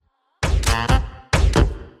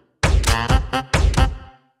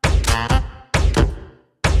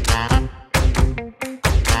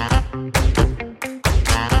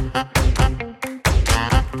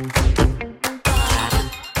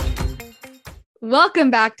Welcome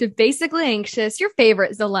back to Basically Anxious, your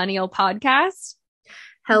favorite Zillennial podcast.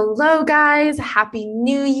 Hello, guys. Happy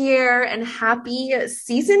New Year and happy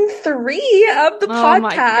season 3 of the Oh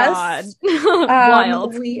my God. podcast.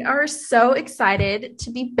 Wild. We are so excited to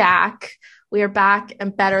be back. We are back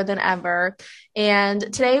and better than ever. And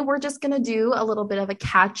today we're just going to do a little bit of a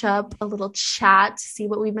catch up, a little chat, see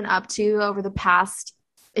what we've been up to over the past.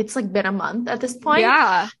 It's like been a month at this point.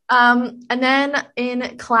 Yeah. And then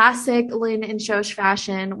in classic Lynn and Shosh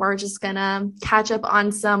fashion, we're just gonna catch up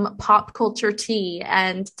on some pop culture tea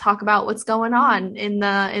and talk about what's going on in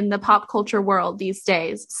the pop culture world these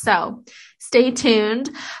days. So stay tuned.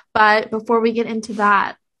 But before we get into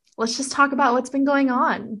that, let's just talk about what's been going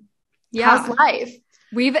on. Yeah. How's life?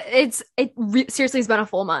 Seriously has been a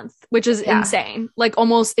full month, which is insane. Like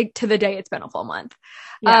almost to the day it's been a full month.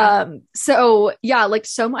 Yeah. So yeah, like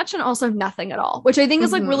so much and also nothing at all, which I think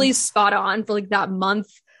is like really spot on for like that month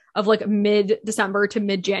of like mid-December to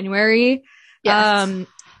mid-January. Yes.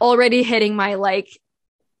 Already hitting my like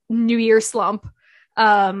New Year slump.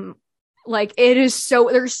 Like it is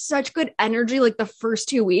there's such good energy like the first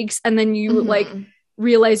 2 weeks, and then you like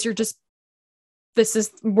realize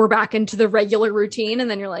we're back into the regular routine,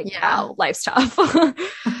 and then you're like, wow, life's tough.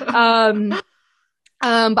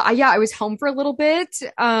 But I was home for a little bit.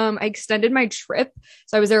 I extended my trip,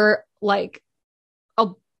 so I was there like a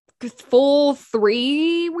full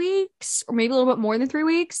 3 weeks, or maybe a little bit more than 3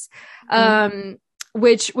 weeks,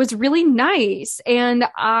 which was really nice. And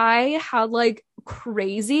I had like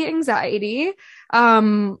crazy anxiety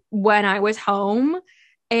when I was home,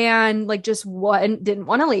 and like just didn't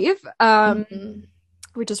want to leave.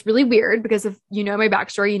 Which is really weird because if you know my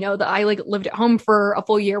backstory, you know that I like lived at home for a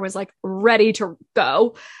full year, was like ready to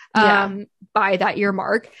go by that year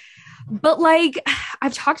mark. But like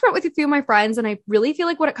I've talked about with a few of my friends, and I really feel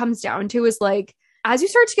like what it comes down to is like as you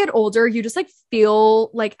start to get older, you just like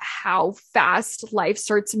feel like how fast life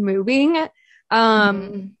starts moving.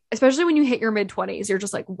 Especially when you hit your mid-20s, you're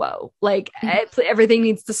just like, whoa, like everything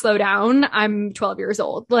needs to slow down. I'm 12 years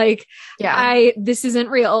old. Like, this isn't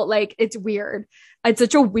real. Like, it's weird. It's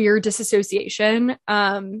such a weird disassociation.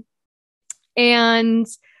 And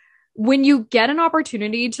when you get an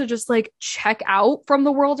opportunity to just like check out from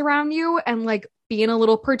the world around you and like be in a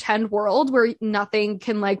little pretend world where nothing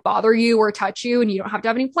can like bother you or touch you, and you don't have to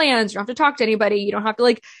have any plans, you don't have to talk to anybody, you don't have to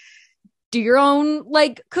like do your own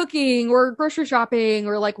like cooking or grocery shopping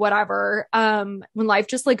or like whatever. When life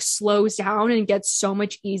just like slows down and gets so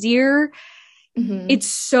much easier, it's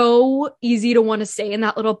so easy to want to stay in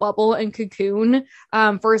that little bubble and cocoon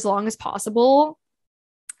for as long as possible.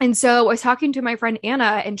 And so I was talking to my friend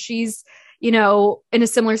Anna, and she's, in a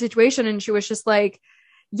similar situation. And she was just like,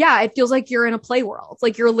 yeah, it feels like you're in a play world.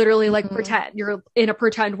 Like you're literally like pretend. You're in a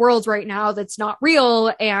pretend world right now that's not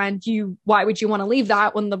real. And why would you want to leave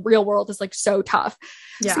that when the real world is like so tough?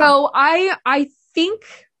 Yeah. So I think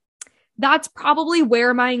that's probably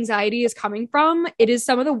where my anxiety is coming from. It is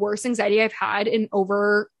some of the worst anxiety I've had in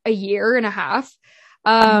over a year and a half.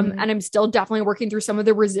 And I'm still definitely working through some of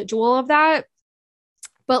the residual of that.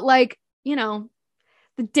 But like,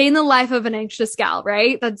 the day in the life of an anxious gal,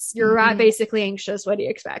 right? You're at basically anxious. What do you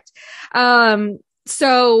expect?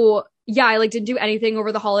 So yeah, I like didn't do anything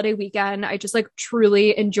over the holiday weekend. I just like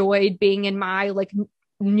truly enjoyed being in my like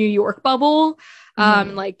New York bubble.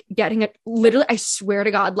 Like getting it literally, I swear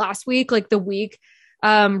to God, last week, like the week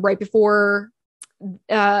right before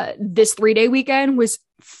this 3-day weekend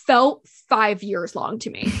felt 5 years long to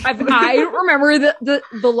me. I remember the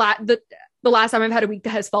last time I've had a week that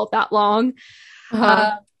has felt that long.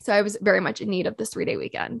 So I was very much in need of this 3-day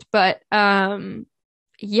weekend, but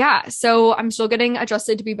yeah, so I'm still getting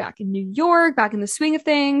adjusted to be back in New York, back in the swing of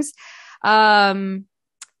things. Trying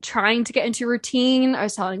to get into routine. I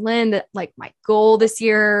was telling Lynn that like my goal this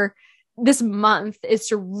month is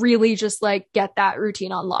to really just like get that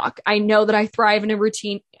routine on lock. I know that I thrive in a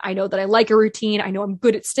routine. I know that I like a routine. I know I'm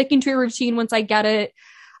good at sticking to a routine once I get it.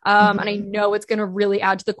 And I know it's going to really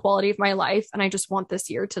add to the quality of my life. And I just want this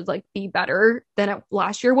year to like be better than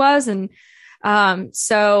last year was. And,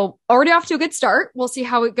 so already off to a good start. We'll see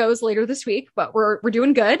how it goes later this week, but we're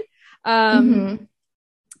doing good. And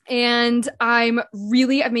I've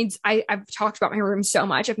talked about my room so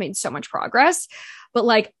much. I've made so much progress, but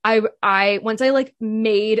like once I like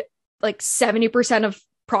made like 70% of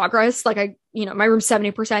progress, like my room's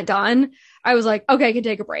 70% done. I was like, okay, I can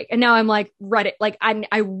take a break. And now I'm like ready. Like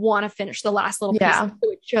I want to finish the last little piece. So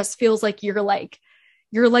it just feels like you're like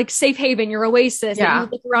safe haven, your oasis. And you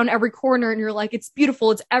look around every corner and you're like, it's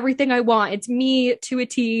beautiful. It's everything I want. It's me to a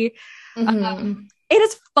T. It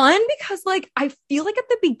is fun because like, I feel like at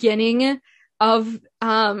the beginning of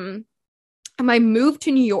my move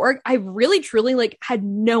to New York, I really truly like had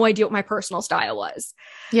no idea what my personal style was.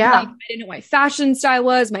 Yeah. Like, I didn't know what my fashion style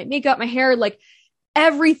was, my makeup, my hair, like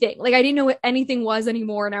everything. Like I didn't know what anything was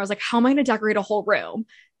anymore. And I was like, how am I going to decorate a whole room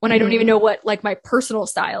when I don't even know what like my personal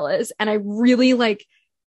style is? And I really like,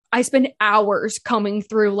 I spend hours combing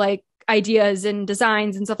through like ideas and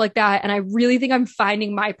designs and stuff like that. And I really think I'm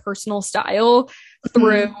finding my personal style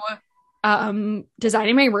through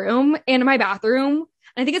designing my room and my bathroom.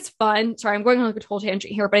 And I think it's fun. Sorry, I'm going on like a total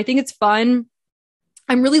tangent here, but I think it's fun.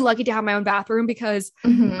 I'm really lucky to have my own bathroom because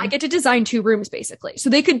I get to design 2 rooms basically. So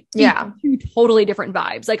they could be 2 totally different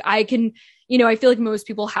vibes. Like I can, you know, I feel like most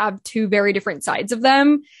people have 2 very different sides of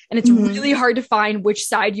them. And it's really hard to find which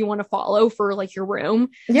side you want to follow for like your room.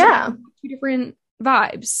 Yeah. So 2 different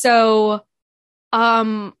vibes. So I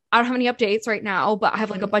don't have any updates right now, but I have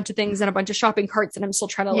like a bunch of things and a bunch of shopping carts and I'm still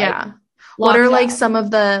trying to like what are like some of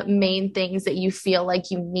the main things that you feel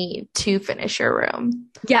like you need to finish your room?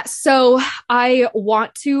 Yes. So I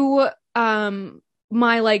want to,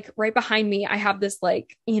 my like right behind me, I have this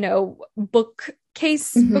like, you know,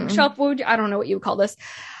 bookcase, bookshelf. I don't know what you would call this.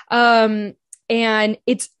 And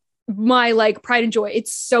it's my like pride and joy.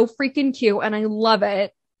 It's so freaking cute and I love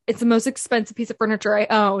it. It's the most expensive piece of furniture I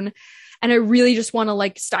own. And I really just want to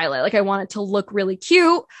like style it. Like I want it to look really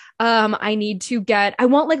cute. I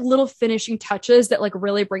want like little finishing touches that like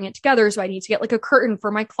really bring it together. So I need to get like a curtain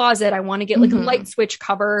for my closet. I want to get like a light switch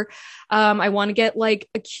cover. I want to get like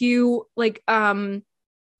a cute, like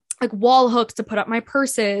wall hooks to put up my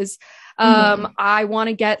purses. I want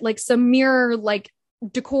to get like some mirror, like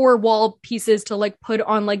decor wall pieces to like put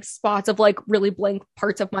on like spots of like really blank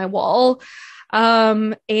parts of my wall.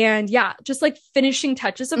 And yeah, just like finishing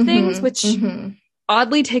touches of things, which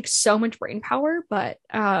oddly takes so much brain power, but,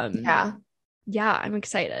 yeah, I'm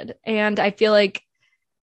excited. And I feel like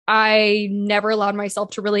I never allowed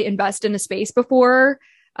myself to really invest in a space before.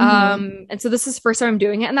 And so this is the first time I'm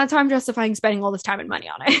doing it. And that's how I'm justifying spending all this time and money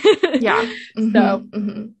on it. So,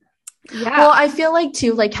 yeah. Well, I feel like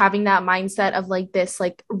too, like having that mindset of like this,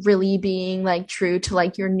 like really being like true to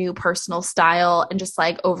like your new personal style and just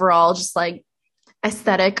like overall, just like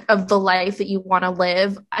aesthetic of the life that you want to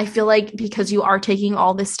live. I feel like because you are taking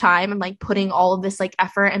all this time and like putting all of this like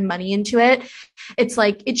effort and money into it, it's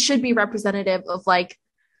like it should be representative of like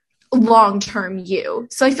long-term you.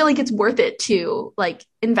 So I feel like it's worth it to like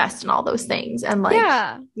invest in all those things and like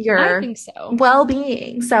your I think so.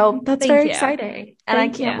 well-being. So that's very exciting. And I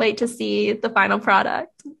can't wait to see the final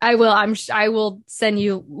product. I will. I will send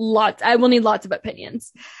you lots. I will need lots of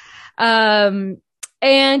opinions. And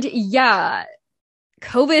yeah,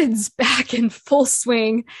 COVID's back in full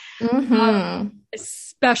swing,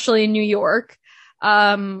 especially in New York.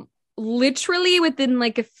 Literally within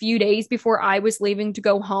like a few days before I was leaving to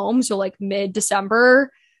go home, so like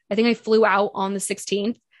mid-December, I think I flew out on the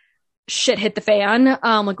 16th. Shit hit the fan,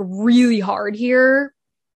 like really hard here.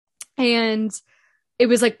 And it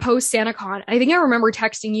was like post SantaCon. I think I remember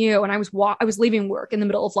texting you and I was leaving work in the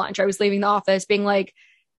middle of lunch. I was leaving the office being like,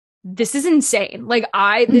 this is insane. Like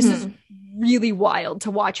this is really wild to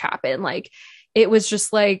watch happen. Like it was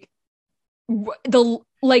just like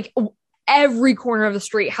every corner of the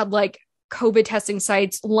street had like COVID testing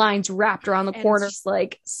sites, lines wrapped around the corners.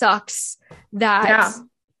 Like sucks that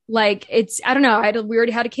like it's, I don't know. We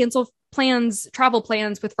already had to cancel travel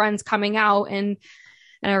plans with friends coming out and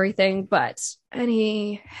everything. But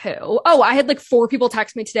anywho, I had like 4 people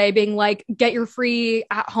text me today being like, get your free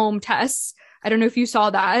at home tests. I don't know if you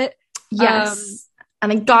saw that. Yes.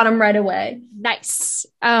 And I got them right away. Nice.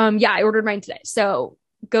 Yeah, I ordered mine today. So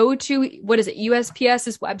go to, what is it?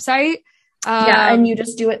 USPS's website. And you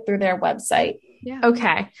just do it through their website. Yeah.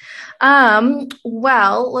 Okay.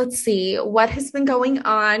 Well, let's see what has been going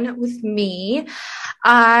on with me.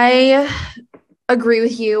 I agree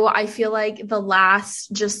with you. I feel like the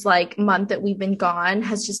last just like month that we've been gone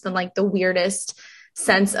has just been like the weirdest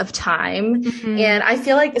sense of time. And I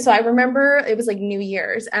feel like, so I remember it was like New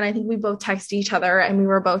Year's and I think we both texted each other and we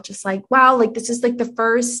were both just like, wow, like this is like the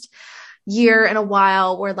first year in a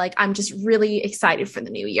while where like I'm just really excited for the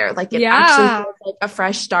new year. Like it actually feels like a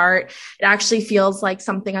fresh start. It actually feels like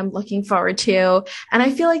something I'm looking forward to. And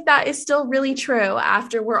I feel like that is still really true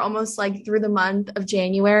after we're almost like through the month of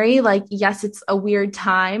January. Like, yes, it's a weird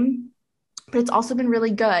time, but it's also been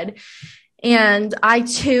really good. And I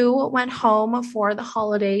too went home for the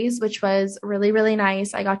holidays, which was really, really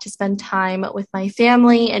nice. I got to spend time with my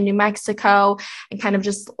family in New Mexico and kind of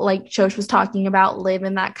just like Shosh was talking about, live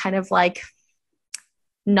in that kind of like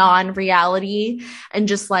non-reality and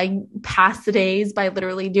just like pass the days by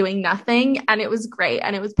literally doing nothing. And it was great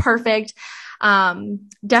and it was perfect.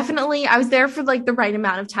 Definitely I was there for like the right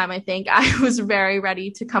amount of time. I think I was very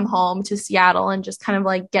ready to come home to Seattle and just kind of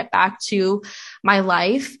like get back to my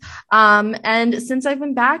life. And since I've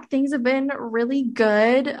been back, things have been really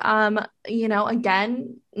good.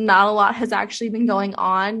 Again, not a lot has actually been going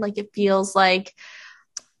on. Like it feels like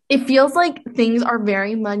things are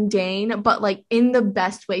very mundane, but like in the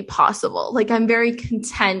best way possible. Like I'm very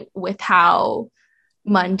content with how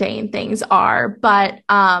mundane things are. But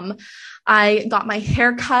I got my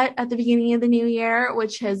hair cut at the beginning of the new year,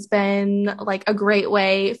 which has been like a great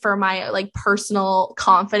way for my like personal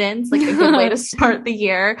confidence, like a good way to start the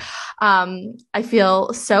year. I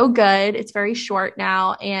feel so good. It's very short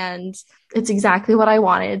now and it's exactly what I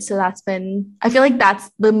wanted. So I feel like that's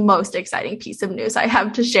the most exciting piece of news I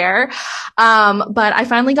have to share. But I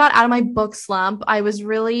finally got out of my book slump. I was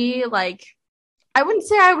really like, I wouldn't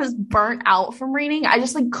say I was burnt out from reading. I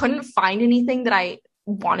just like couldn't find anything that I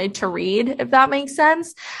wanted to read, if that makes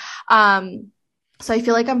sense. So I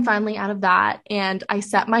feel like I'm finally out of that. And I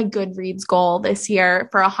set my Goodreads goal this year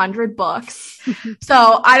for 100 books.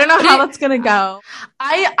 So I don't know how that's going to go.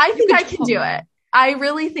 I think I can do it. I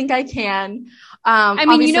really think I can. I mean,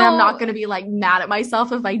 obviously I'm not going to be like mad at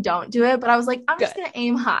myself if I don't do it, but I was like, I'm just going to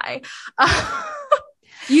aim high.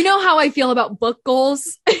 You know how I feel about book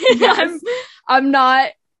goals. Yes. I'm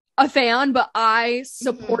not a fan, but I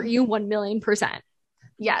support you 1,000,000%.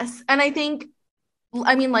 Yes. And I think,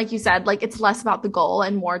 I mean, like you said, like it's less about the goal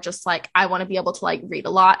and more just like, I want to be able to like read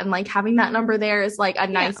a lot, and like having that number there is like a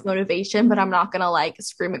nice motivation, but I'm not going to like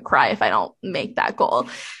scream and cry if I don't make that goal.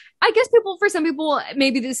 I guess for some people,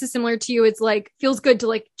 maybe this is similar to you. It's like, feels good to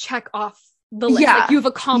like check off the list. Yeah. Like you've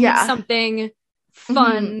accomplished something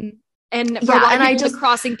fun. And for a lot of people,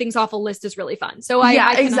 crossing things off a list is really fun. So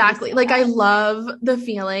I exactly. Like I love the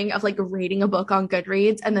feeling of like reading a book on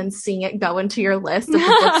Goodreads and then seeing it go into your list of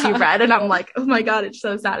the books you read. And I'm like, oh my God, it's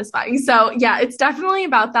so satisfying. So yeah, it's definitely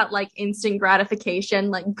about that like instant gratification,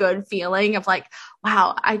 like good feeling of like,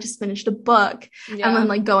 wow, I just finished a book. Yeah. And then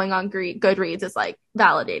like going on Goodreads is like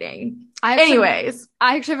validating. I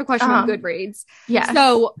actually have a question on Goodreads. Yeah.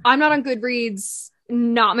 So I'm not on Goodreads.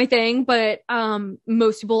 Not my thing, but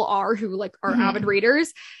most people are who like are avid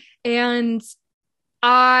readers. And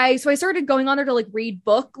I started going on there to like read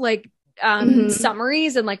book like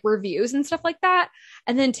summaries and like reviews and stuff like that.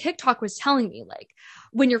 And then TikTok was telling me like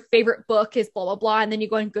when your favorite book is blah blah blah, and then you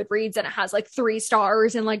go on Goodreads and it has like 3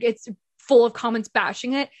 stars and like it's full of comments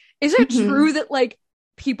bashing it. Is it true that like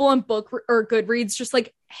people on book or Goodreads just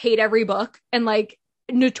like hate every book and like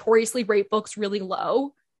notoriously rate books really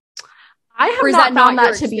low? I have not found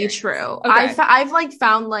that to be true. Okay. I've like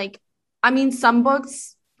found like, I mean, some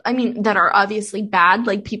books, I mean, that are obviously bad.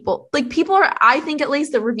 Like people are, I think at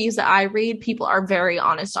least the reviews that I read, people are very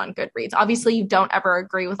honest on Goodreads. Obviously you don't ever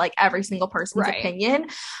agree with like every single person's opinion,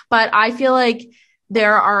 but I feel like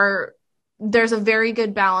there's a very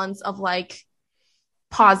good balance of like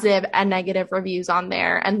positive and negative reviews on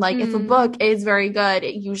there. And like, if a book is very good,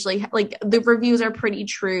 it usually like the reviews are pretty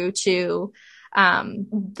true to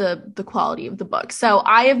the quality of the book. So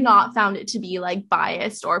I have not found it to be like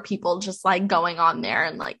biased or people just like going on there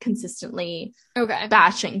and like consistently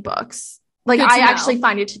bashing books. Like I actually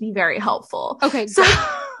find it to be very helpful. Okay. So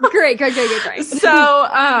great. So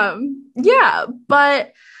yeah,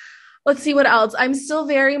 but let's see what else. I'm still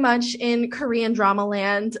very much in Korean drama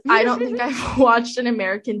land. I don't think I've watched an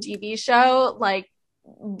American TV show like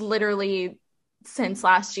literally since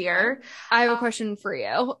last year. I have a question for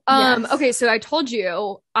you. Yes. Okay, so I told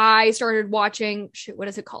you I started watching what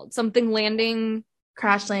is it called?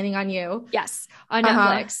 Crash Landing on You. Yes, on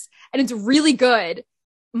Netflix. And it's really good.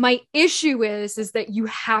 My issue is that you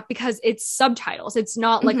have, because it's subtitles. It's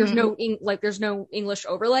not like there's no English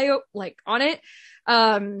overlay like on it.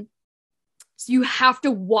 So you have to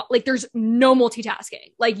watch, like there's no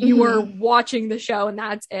multitasking. Like you are watching the show and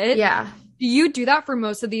that's it. Yeah. Do you do that for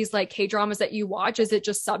most of these like K-dramas that you watch? Is it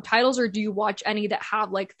just subtitles, or do you watch any that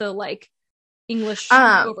have like the like English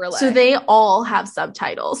overlay? So they all have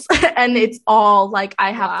subtitles and it's all like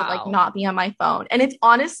I have to like not be on my phone. And it's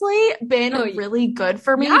honestly been really good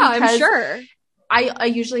for me. Yeah, I'm sure. I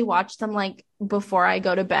usually watch them like before I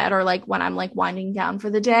go to bed or like when I'm like winding down for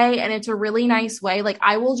the day. And it's a really nice way. Like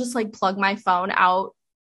I will just like plug my phone out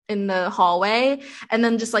in the hallway and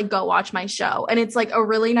then just like go watch my show. And it's like a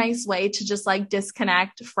really nice way to just like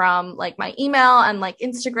disconnect from like my email and like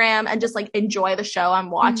Instagram and just like enjoy the show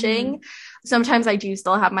I'm watching. Sometimes I do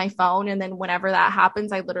still have my phone, and then whenever that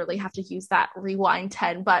happens, I literally have to use that rewind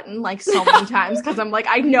 10 button like so many times because I'm like,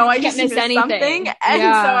 I know I just missed something. And so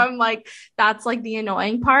I'm like, that's like the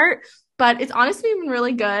annoying part. but it's honestly been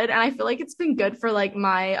really good. And I feel like it's been good for like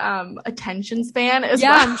my attention span as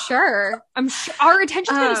Yeah, well. I'm sure our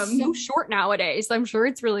attention span is so short nowadays. I'm sure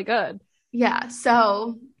it's really good. Yeah.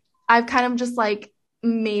 So I've kind of just like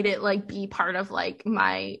made it like be part of like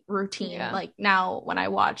my routine. Yeah. Like now when I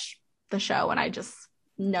watch the show and I just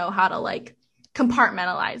know how to like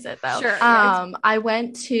compartmentalize it though. Sure. Yeah, I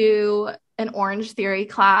went to an Orange Theory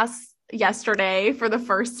class yesterday for the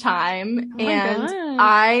first time. Oh my And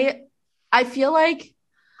God. I feel like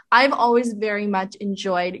I've always very much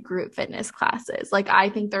enjoyed group fitness classes. Like I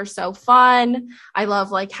think they're so fun. I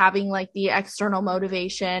love like having like the external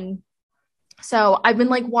motivation. So I've been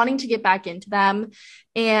like wanting to get back into them.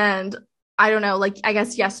 And I don't know, like I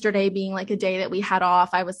guess yesterday being like a day that we had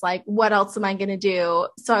off, I was like, what else am I gonna do?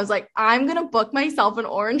 So I was like, I'm gonna book myself an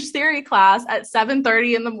Orange Theory class at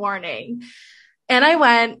 7:30 in the morning. And I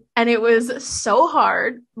went and it was so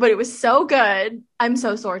hard, but it was so good. I'm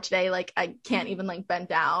so sore today. Like I can't even like bend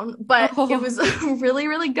down, but it was really,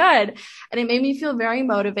 really good. And it made me feel very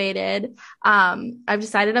motivated. I've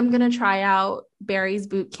decided I'm going to try out Barry's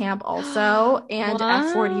boot camp also and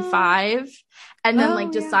F45 and then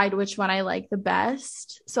like decide which one I like the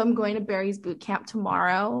best. So I'm going to Barry's boot camp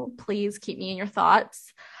tomorrow. Please keep me in your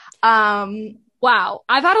thoughts. Wow.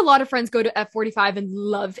 I've had a lot of friends go to F45 and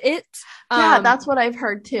love it. Yeah, that's what I've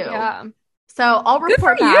heard too. Yeah. So I'll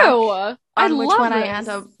report back you. on which one I end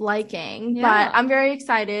up liking. Yeah. But I'm very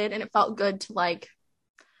excited and it felt good to like,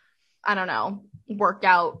 I don't know, work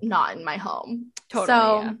out not in my home. Totally.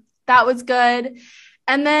 So that was good.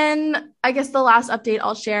 And then I guess the last update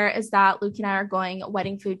I'll share is that Luke and I are going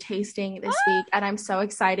wedding food tasting this week. And I'm so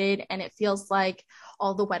excited. And it feels like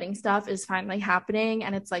all the wedding stuff is finally happening.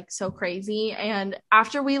 And it's like so crazy. And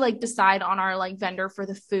after we like decide on our like vendor for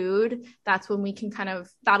the food, that's when we can kind of,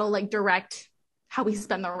 that'll like direct how we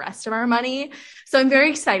spend the rest of our money. So I'm very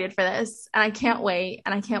excited for this. And I can't wait.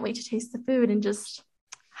 And I can't wait to taste the food and just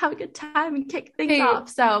have a good time and kick things off.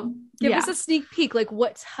 So give us a sneak peek. Like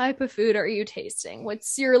what type of food are you tasting?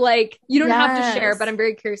 What's your like, you don't have to share, but I'm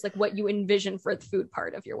very curious, like what you envision for the food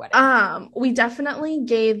part of your wedding. We definitely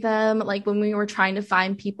gave them like when we were trying to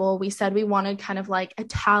find people, we said we wanted kind of like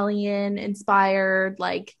Italian inspired,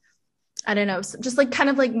 like I don't know, just like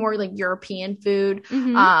kind of like more like European food.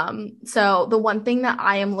 Mm-hmm. So the one thing that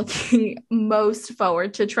I am looking most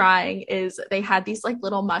forward to trying is they had these like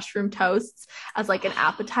little mushroom toasts as like an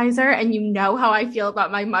appetizer. And you know how I feel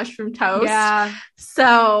about my mushroom toast. Yeah.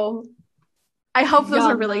 So I hope those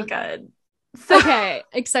are really good. So, okay.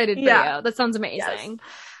 Excited for you. That sounds amazing.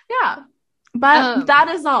 Yes. Yeah. But that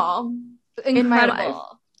is all in my life.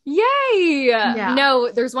 Yay. Yeah.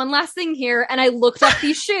 No, there's one last thing here. And I looked up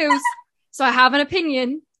these shoes. So I have an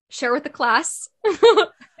opinion. Share with the class.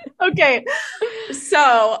 Okay.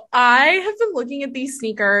 So I have been looking at these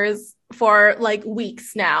sneakers for like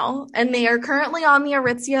weeks now, and they are currently on the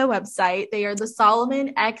Aritzia website. They are the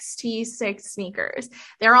Salomon XT6 sneakers.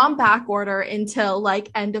 They're on back order until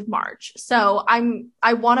like end of March. So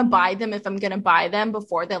I want to buy them if I'm going to buy them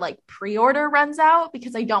before the like pre-order runs out,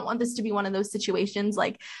 because I don't want this to be one of those situations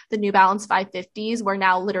like the New Balance 550s where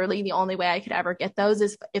now literally the only way I could ever get those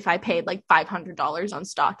is if I paid like $500 on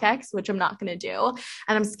StockX, which I'm not going to do.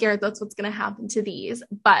 And I'm scared that's what's going to happen to these.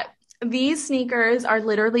 But these sneakers are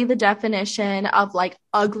literally the definition of like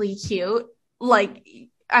ugly cute. Like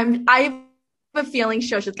I have a feeling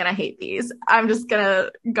Shosha's gonna hate these. I'm just gonna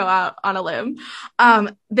go out on a limb.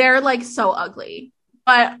 They're like so ugly,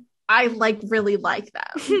 but I like really like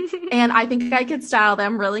them. And I think I could style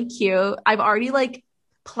them really cute. I've already like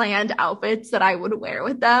planned outfits that I would wear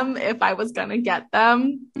with them if I was gonna get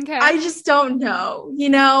them. Okay. I just don't know, you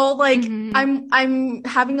know, like I'm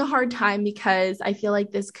having a hard time because I feel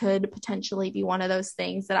like this could potentially be one of those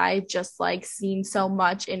things that I've just like seen so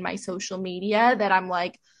much in my social media that I'm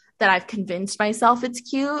like, that I've convinced myself it's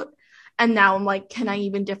cute. And now I'm like, can I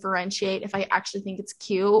even differentiate if I actually think it's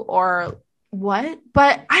cute or what?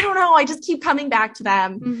 But I don't know. I just keep coming back to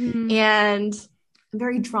them and I'm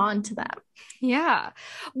very drawn to them. Yeah.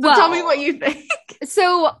 Well, so tell me what you think.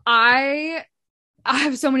 So I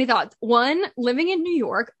have so many thoughts. One, living in New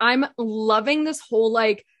York, I'm loving this whole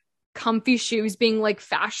like comfy shoes being like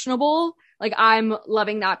fashionable. Like I'm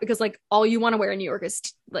loving that because like all you want to wear in New York is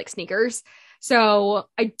like sneakers. So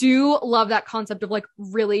I do love that concept of like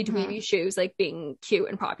really dweeby shoes, like being cute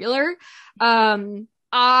and popular.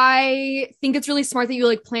 I think it's really smart that you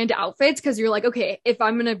like planned outfits because you're like, okay, if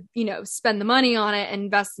I'm going to, you know, spend the money on it and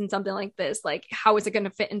invest in something like this, like how is it going to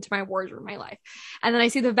fit into my wardrobe, my life? And then I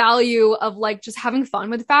see the value of like just having fun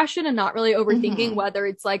with fashion and not really overthinking whether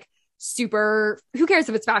it's like super, who cares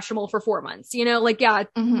if it's fashionable for 4 months, you know, like, yeah,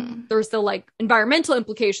 there's the like environmental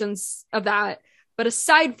implications of that. But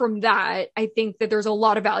aside from that, I think that there's a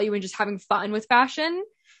lot of value in just having fun with fashion.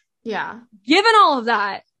 Yeah. Given all of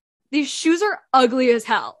that, these shoes are ugly as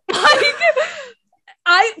hell.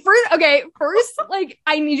 First, like,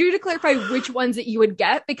 I need you to clarify which ones that you would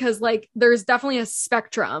get, because like there's definitely a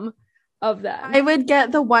spectrum of them. I would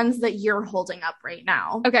get the ones that you're holding up right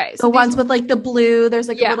now. Okay. So the ones with like the blue, there's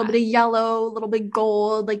like a little bit of yellow, a little bit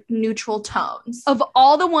gold, like neutral tones. Of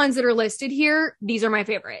all the ones that are listed here, these are my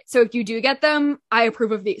favorite. So if you do get them, I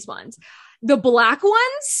approve of these ones. The black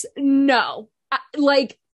ones, no.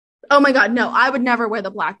 Oh my God, no, I would never wear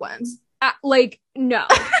the black ones. No.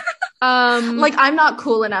 Like, I'm not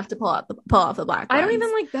cool enough to pull off the black ones. I don't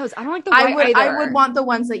even like those. I don't like the white either. I would want the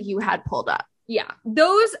ones that you had pulled up. Yeah.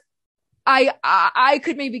 Those I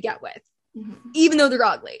could maybe get with. Even though they're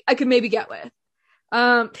ugly. I could maybe get with.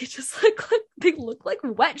 They just look like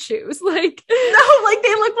wet shoes. Like, no, like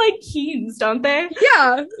they look like Keens, don't they?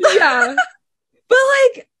 Yeah. But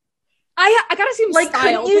like, I gotta see them like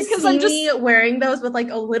styled, because I'm just wearing those with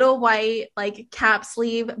like a little white like cap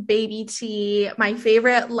sleeve baby tee, my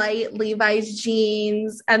favorite light Levi's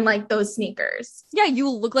jeans, and like those sneakers. Yeah, you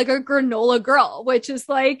look like a granola girl, which is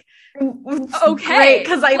like okay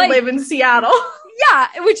because I live in Seattle. Yeah,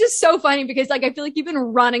 which is so funny because like I feel like you've been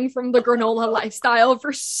running from the granola lifestyle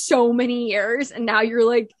for so many years, and now you're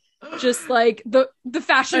like just like the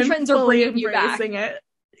fashion trends are bringing you back.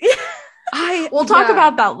 It. We'll talk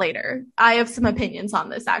about that later. I have some opinions on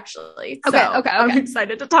this actually. Okay. I'm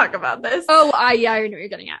excited to talk about this. Oh, I know what you're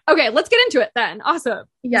getting at. Okay, let's get into it then. Awesome.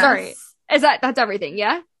 Yes. Sorry. That's everything,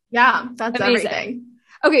 yeah? Yeah, that's amazing. Everything.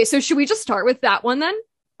 Okay, so should we just start with that one then?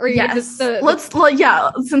 Or yes.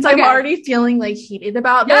 Since I'm already feeling like heated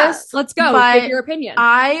about this. Let's go with your opinion.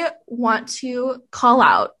 I want to call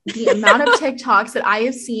out the amount of TikToks that I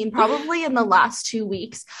have seen probably in the last 2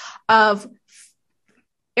 weeks of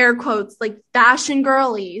air quotes, like fashion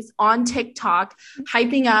girlies on TikTok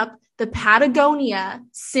hyping up the Patagonia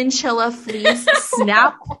Cinchilla fleece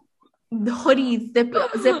snap hoodie zip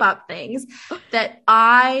up things that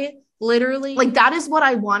I literally like. That is what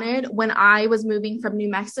I wanted when I was moving from New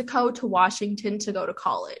Mexico to Washington to go to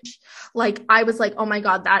college. Like, I was like, oh my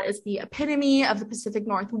God, that is the epitome of the Pacific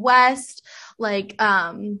Northwest. Like,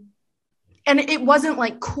 and it wasn't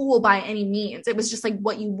like cool by any means. It was just like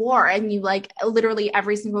what you wore. And you like literally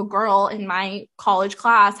every single girl in my college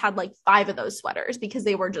class had like 5 of those sweaters because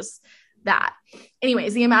they were just that.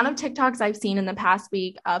 Anyways, the amount of TikToks I've seen in the past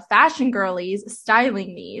week of fashion girlies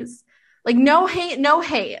styling these, like, no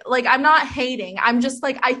hate. Like, I'm not hating. I'm just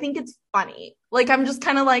like, I think it's funny. Like, I'm just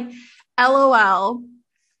kind of like, LOL.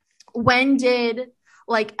 When did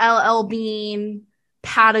like LL Bean,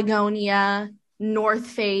 Patagonia, North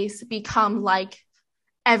Face become like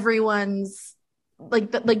everyone's when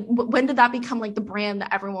did that become like the brand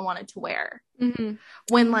that everyone wanted to wear?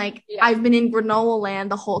 When like I've been in granola land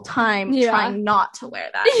the whole time trying not to wear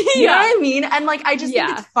that. You know what I mean? And like I just think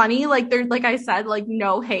it's funny. Like, there's, like I said, like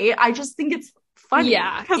no hate. I just think it's funny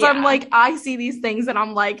because I'm like, I see these things and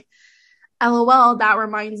I'm like, LOL, that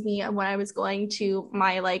reminds me of when I was going to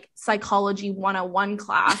my like psychology 101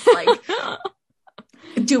 class, like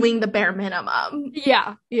doing the bare minimum.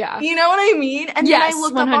 Yeah. You know what I mean? And then I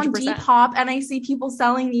look 100%. Up on Depop and I see people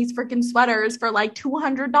selling these freaking sweaters for like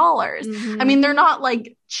 $200. I mean, they're not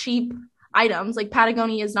like cheap items. Like,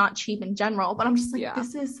 Patagonia is not cheap in general, but I'm just like,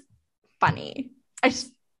 this is funny.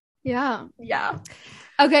 Yeah.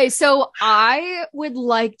 Okay, so I would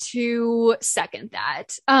like to second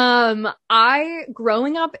that.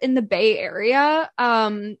 Growing up in the Bay Area,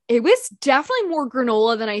 it was definitely more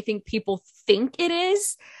granola than I think people think it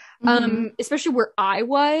is. Especially where I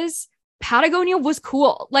was. Patagonia was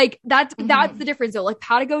cool. Like, that's the difference though. Like,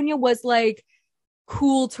 Patagonia was like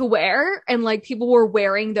cool to wear, and like people were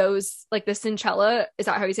wearing those, like the Cinchilla, is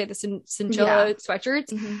that how you say it? The Cinchilla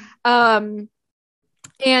sweatshirts.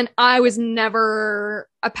 And I was never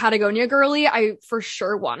a Patagonia girly. I for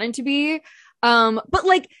sure wanted to be. But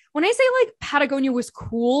like, when I say like Patagonia was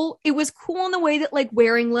cool, it was cool in the way that like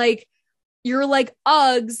wearing like your like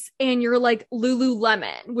Uggs and your like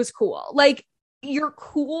Lululemon was cool. Like, you're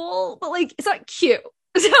cool, but like it's not cute.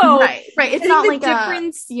 So right. It's not like the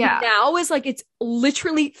difference now is like it's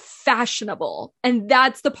literally fashionable, and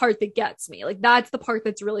that's the part that gets me. Like, that's the part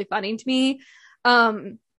that's really funny to me.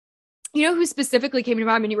 You know who specifically came to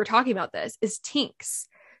mind when you were talking about this is Tinks.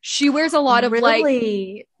 She wears a lot of like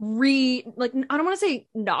I don't want to say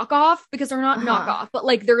knockoff because they're not knockoff, but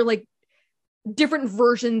like they're like different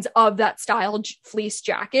versions of that style fleece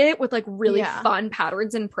jacket with like really fun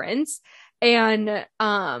patterns and prints. And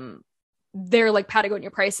their like Patagonia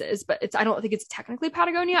prices, but I don't think it's technically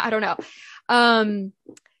Patagonia. I don't know.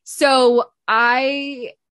 So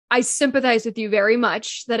I sympathize with you very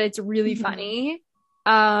much that it's really funny.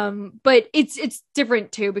 But it's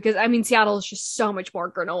different too, because I mean, Seattle is just so much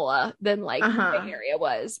more granola than like the Bay Area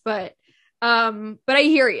was. But I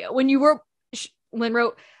hear you when Lynn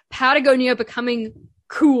wrote Patagonia becoming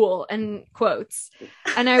cool in quotes,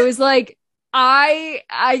 and I was like, I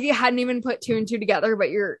hadn't even put two and two together, but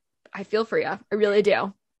I feel for you. I really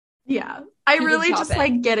do. Yeah. I really just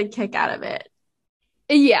like get a kick out of it.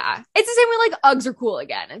 Yeah. It's the same way like Uggs are cool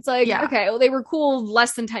again. It's like, okay, well, they were cool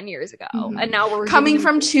less than 10 years ago. And now we're coming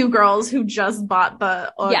from two girls who just bought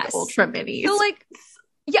the Ugg Ultra Minis. So like,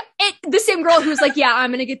 yeah, the same girl who's like, yeah,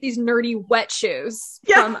 I'm going to get these nerdy wet shoes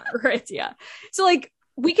from Aritzia. So like,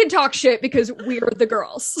 we can talk shit because we're the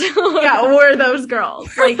girls. Yeah, we're those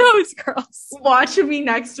girls. Like those girls. Watch me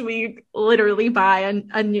next week literally buy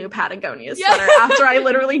a new Patagonia sweater after I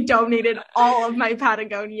literally donated all of my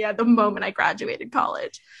Patagonia the moment I graduated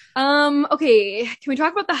college. Okay, can we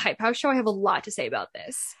talk about the Hype House show? I have a lot to say about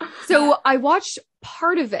this. So I watched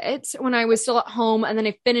part of it when I was still at home, and then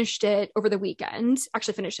I finished it over the weekend.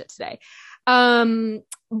 Actually finished it today.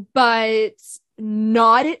 But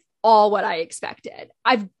not at all what I expected.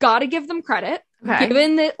 I've got to give them credit,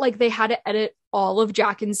 given that like they had to edit all of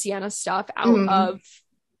Jack and Sienna stuff out of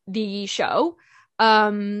the show.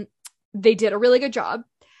 They did a really good job,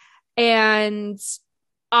 and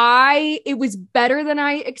it was better than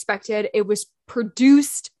I expected. It was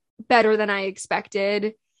produced better than I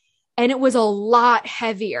expected, and it was a lot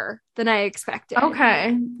heavier than I expected.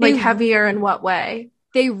 Okay, like heavier in what way?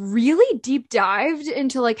 They really deep dived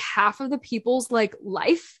into like half of the people's like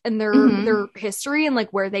life and their history and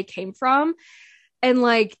like where they came from. And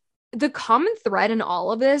like the common thread in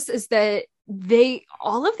all of this is that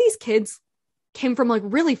all of these kids came from like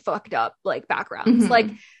really fucked up like backgrounds, like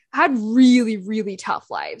had really, really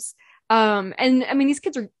tough lives. And I mean, these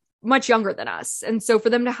kids are much younger than us. And so for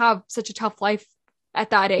them to have such a tough life at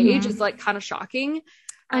that age is like kind of shocking.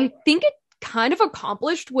 I think it kind of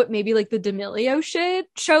accomplished what maybe like the D'Amelio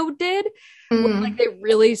show did, where, like they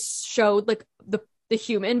really showed like the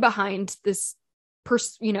human behind this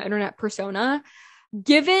internet persona.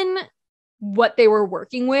 Given what they were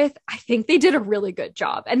working with, I think they did a really good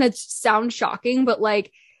job. And that sounds shocking, but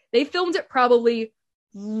like they filmed it probably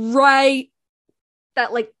right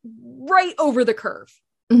over the curve,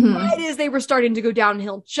 right as they were starting to go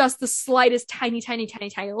downhill, just the slightest tiny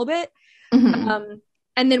little bit.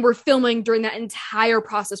 And then we're filming during that entire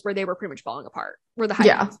process where they were pretty much falling apart, where the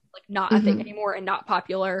hype was like not a thing anymore and not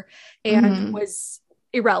popular and was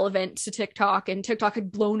irrelevant to TikTok. And TikTok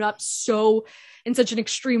had blown up in such an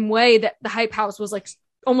extreme way that the Hype House was like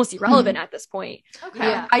almost irrelevant at this point. Okay.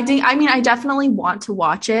 Yeah. I definitely want to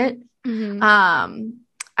watch it.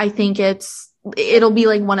 I think it'll be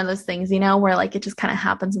like one of those things, where like it just kind of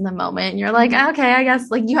happens in the moment and you're like, okay, I guess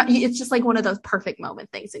like it's just like one of those perfect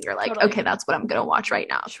moment things and you're like, okay, that's what I'm gonna watch right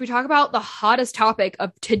now. Should we talk about the hottest topic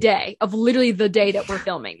of today, of literally the day that we're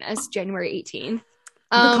filming this, January 18th?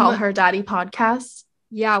 The Call Her Daddy podcast.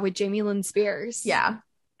 Yeah, with Jamie Lynn Spears. Yeah.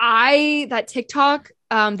 That TikTok,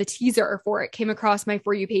 the teaser for it came across my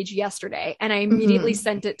For You page yesterday, and I immediately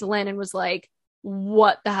sent it to Lynn and was like,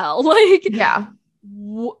 what the hell? Like, yeah.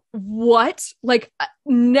 What? Like,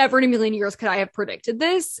 never in a million years could I have predicted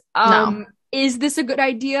this. No. Is this a good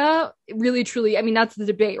idea? Really, truly. I mean, that's the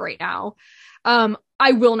debate right now.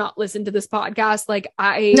 I will not listen to this podcast.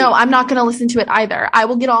 No, I'm not going to listen to it either. I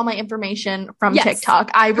will get all my information from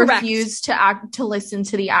TikTok. I refuse to listen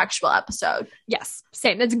to the actual episode. Yes,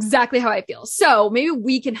 same. That's exactly how I feel. So maybe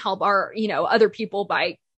we can help our, other people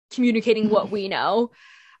by communicating what we know.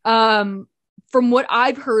 From what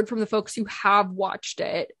I've heard from the folks who have watched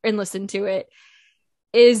it and listened to it,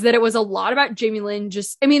 is that it was a lot about Jamie Lynn.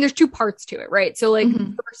 There's two parts to it, right? So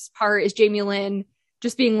the first part is Jamie Lynn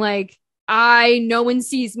just being like, no one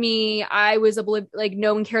sees me. I was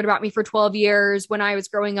no one cared about me for 12 years when I was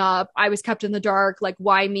growing up. I was kept in the dark. Like,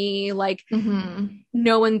 why me? Like,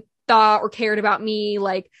 no one thought or cared about me.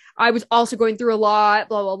 Like, I was also going through a lot,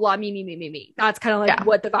 blah, blah, blah, me. That's kind of like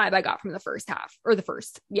what the vibe I got from the first half, or the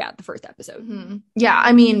first episode. Yeah.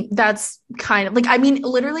 I mean, that's kind of like,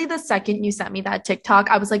 literally the second you sent me that TikTok,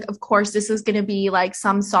 I was like, of course, this is going to be like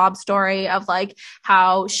some sob story of like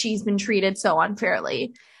how she's been treated so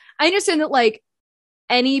unfairly. I understand that like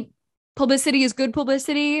any publicity is good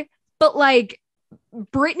publicity, but like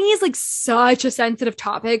Britney is like such a sensitive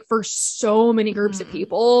topic for so many groups of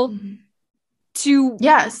people to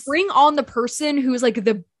bring on the person who's like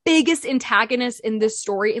the biggest antagonist in this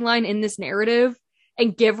storyline, in this narrative,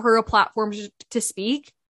 and give her a platform to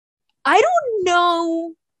speak. I don't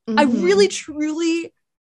know. I really, truly,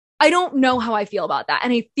 I don't know how I feel about that.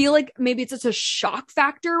 And I feel like maybe it's just a shock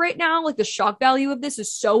factor right now. Like the shock value of this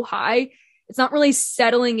is so high. It's not really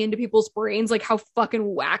settling into people's brains, like how fucking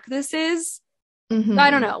whack this is.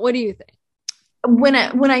 I don't know. What do you think? When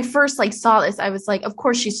I first like saw this, I was like, of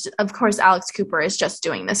course Alex Cooper is just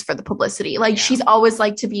doing this for the publicity. Like she's always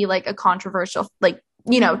like to be like a controversial, like,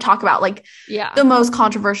 you know, talk about like the most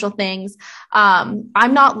controversial things. I'm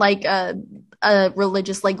not like a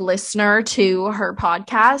religious like listener to her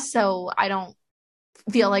podcast, so I don't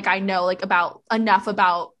feel like I know like enough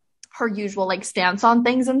about her usual like stance on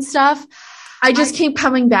things and stuff. I just keep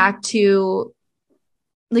coming back to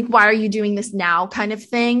like, why are you doing this now kind of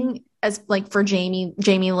thing, as like for Jamie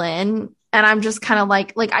Lynn. And I'm just kind of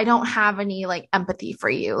like I don't have any like empathy for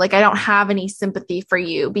you. Like, I don't have any sympathy for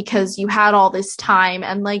you because you had all this time,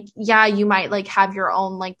 and like, yeah, you might like have your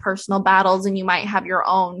own like personal battles, and you might have your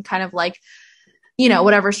own kind of like, you know,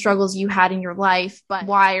 whatever struggles you had in your life. But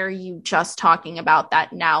why are you just talking about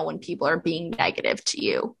that now when people are being negative to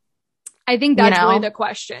you? I think that's really the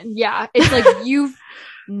question. Yeah. It's like, you've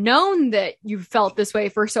known that you've felt this way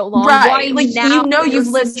for so long. Right. Why like now? You know, you've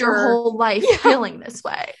lived your whole life feeling this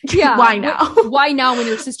way. Yeah. Why now? Why now, when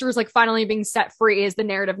your sister is like finally being set free, is the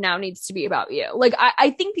narrative now needs to be about you? Like,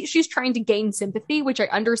 I think she's trying to gain sympathy, which I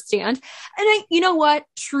understand. And you know what?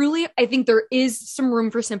 Truly, I think there is some room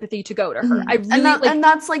for sympathy to go to her. I really, and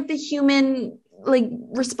that's like the human like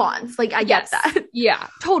response. Like, I get that. Yeah,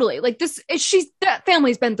 totally. Like that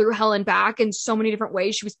family's been through hell and back in so many different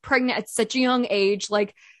ways. She was pregnant at such a young age,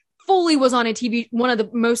 like fully was on one of the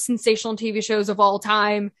most sensational TV shows of all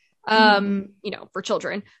time, you know, for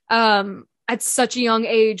children, at such a young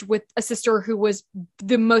age, with a sister who was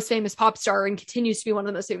the most famous pop star and continues to be one of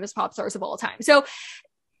the most famous pop stars of all time. So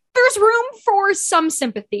there's room for some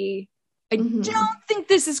sympathy. I don't think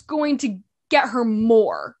this is going to get her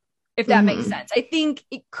more, if that makes sense. I think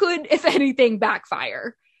it could, if anything,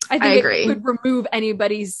 backfire. I think it could remove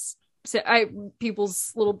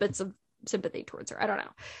people's little bits of sympathy towards her. I don't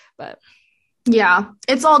know, but yeah,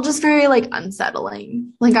 it's all just very like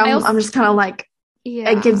unsettling. Like I'm just kind of like,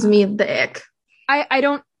 it gives me the ick. I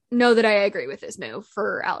don't know that I agree with this move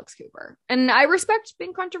for Alex Cooper, and I respect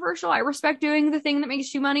being controversial. I respect doing the thing that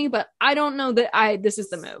makes you money, but I don't know that this is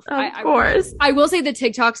the move. Of course, I will say the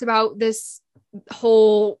TikToks about this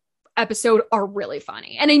whole episode are really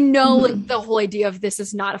funny, and I know like the whole idea of this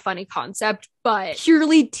is not a funny concept, but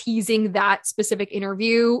purely teasing that specific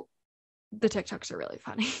interview, the TikToks are really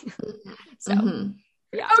funny. So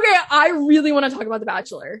yeah. Okay, I really want to talk about The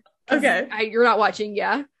Bachelor. Okay. You're not watching,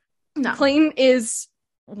 yeah? No. Clayton is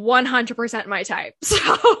 100% my type,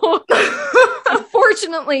 so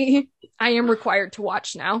unfortunately I am required to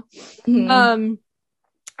watch now. And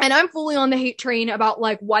I'm fully on the hate train about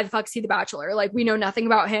like, why the fuck is he The Bachelor? Like, we know nothing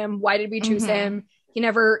about him. Why did we choose him? He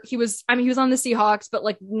was on the Seahawks, but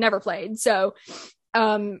like never played. So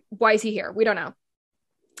why is he here? We don't know.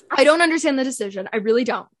 I don't understand the decision. I really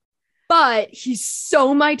don't. But he's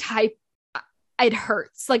so my type. It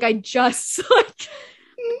hurts. Like, I just like,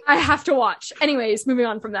 I have to watch. Anyways, moving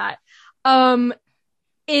on from that.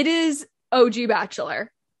 It is OG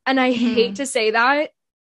Bachelor. And I hate to say that.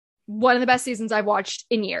 One of the best seasons I've watched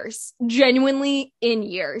in years. Genuinely in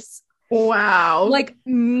years. Wow. Like,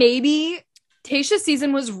 maybe Tayshia's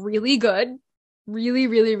season was really good. Really,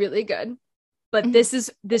 really, really good. But this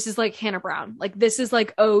is like Hannah Brown. Like, this is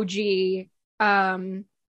like OG.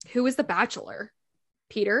 Who was the Bachelor?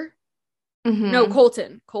 Peter? No,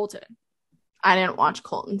 Colton. I didn't watch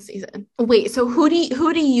Colton's season. Wait, so who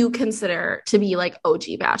do you consider to be like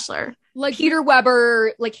OG Bachelor? Like Peter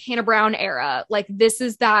Weber, like Hannah Brown era. Like, this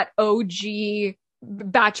is that OG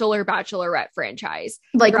Bachelorette franchise.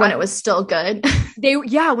 Like, when it was still good.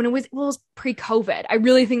 When it was pre-COVID. I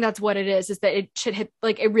really think that's what it is that it should hit,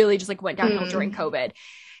 like, it really just like went downhill during COVID.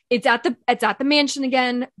 It's at the mansion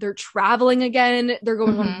again. They're traveling again. They're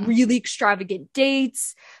going on really extravagant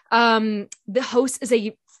dates. The host is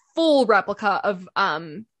a full replica of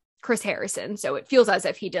Chris Harrison, so it feels as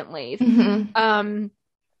if he didn't leave.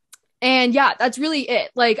 And yeah, that's really it.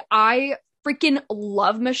 Like, I freaking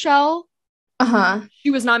love Michelle. She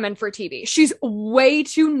was not meant for TV. She's way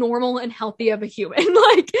too normal and healthy of a human.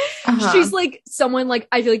 Like, she's like someone like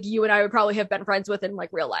I feel like you and I would probably have been friends with in like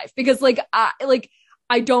real life, because like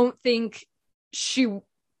I don't think she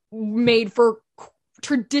made for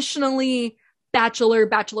traditionally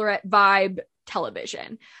bachelorette vibe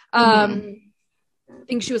television. I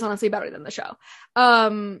think she was honestly better than the show.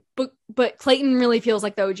 But Clayton really feels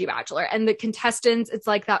like the OG Bachelor, and the contestants, it's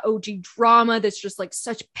like that OG drama that's just like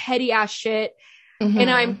such petty ass shit. And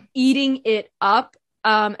I'm eating it up.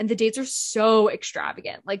 And the dates are so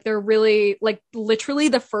extravagant. Like they're really like literally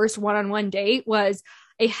the first one-on-one date was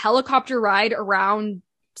a helicopter ride around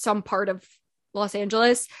some part of Los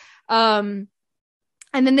Angeles. And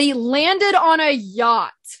then they landed on a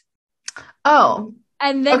yacht. Oh.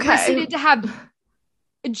 And then proceeded to have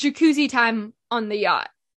jacuzzi time on the yacht.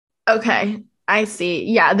 Okay. I see.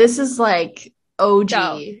 Yeah, this is like OG.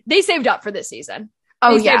 So, they saved up for this season.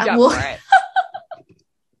 Oh, they saved up for it.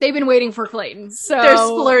 They've been waiting for Clayton. So they're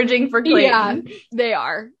splurging for Clayton. Yeah, they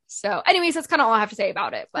are. So anyways, that's kind of all I have to say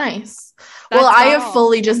about it. But nice. Well, I have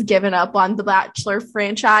fully just given up on the Bachelor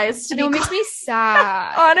franchise. It makes me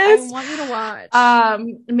sad. Honest. I want you to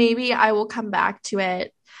watch. Maybe I will come back to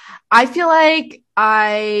it. I feel like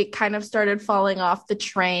I kind of started falling off the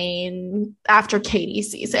train after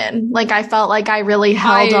Katie's season. Like I felt like I really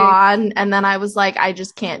held on, and then I was like, I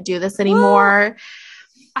just can't do this anymore.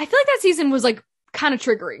 I feel like that season was like kind of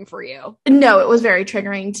triggering for you. No, it was very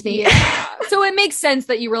triggering to me. Yeah. So it makes sense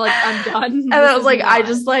that you were like, I'm done. And I was like, I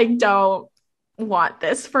just like don't want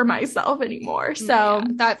this for myself anymore. So yeah,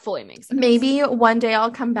 that fully makes sense. Maybe one day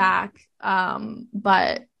I'll come back.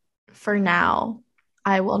 But for now,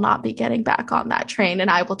 I will not be getting back on that train, and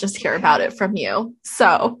I will just hear about it from you.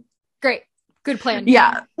 So great. Good plan.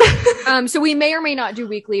 Yeah. So we may or may not do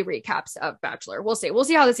weekly recaps of Bachelor. We'll see. We'll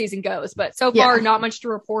see how the season goes. But so far, not much to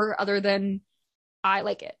report other than I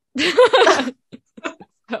like it.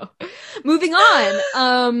 So, moving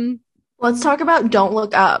on. Let's talk about Don't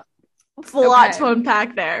Look Up. It's a lot to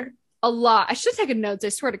unpack there. A lot. I should have taken notes. I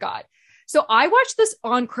swear to God. So I watched this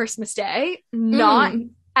on Christmas Day, not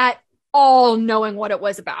at all knowing what it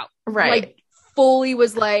was about. Right. Like fully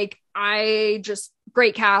was like,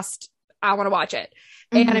 great cast. I want to watch it.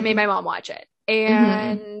 And I made my mom watch it.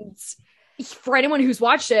 And for anyone who's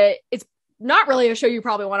watched it, it's not really a show you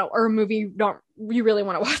probably want to, or a movie you really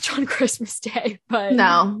want to watch on Christmas Day. But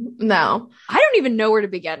no, I don't even know where to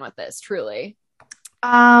begin with this, truly.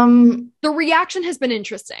 The reaction has been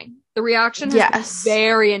interesting. The reaction has been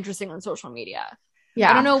very interesting on social media.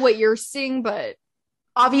 Yeah. I don't know what you're seeing, but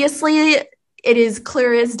obviously it is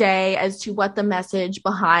clear as day as to what the message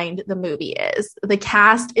behind the movie is. The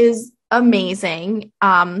cast is amazing.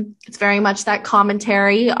 It's very much that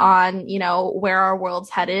commentary on, where our world's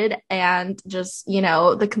headed and just,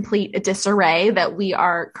 the complete disarray that we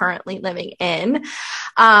are currently living in.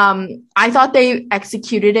 I thought they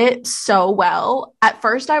executed it so well. At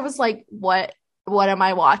first I was like, what am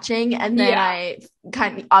I watching? And then I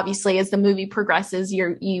kind of, obviously as the movie progresses,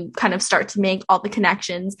 you kind of start to make all the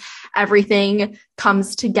connections. Everything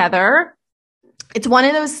comes together. It's one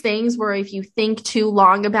of those things where if you think too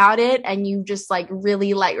long about it and you just like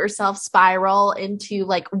really let yourself spiral into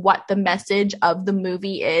like what the message of the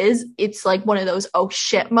movie is, it's like one of those oh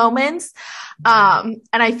shit moments. And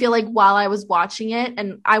I feel like while I was watching it,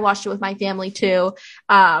 and I watched it with my family too,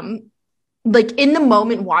 like in the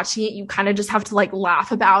moment watching it, you kind of just have to like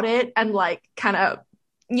laugh about it and like kind of,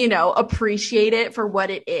 appreciate it for what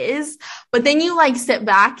it is. But then you like sit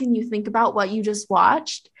back and you think about what you just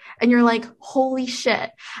watched and you're like, holy shit.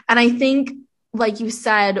 And I think, like you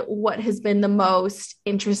said, what has been the most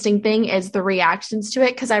interesting thing is the reactions to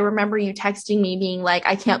it. Cause I remember you texting me being like,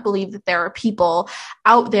 I can't believe that there are people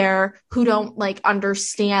out there who don't like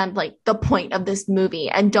understand like the point of this movie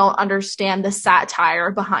and don't understand the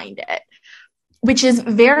satire behind it, which is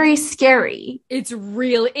very scary. It's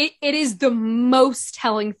really, it is the most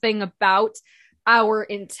telling thing about our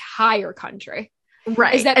entire country.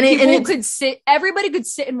 Right. Is that everybody could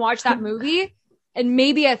sit and watch that movie and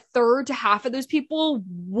maybe a third to half of those people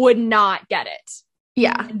would not get it.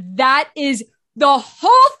 Yeah. And that is the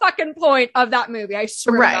whole fucking point of that movie. I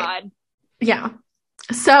swear to God. Yeah.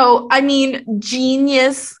 So, I mean,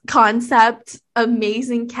 genius concept,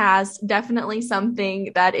 amazing cast, definitely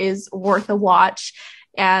something that is worth a watch.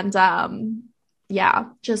 And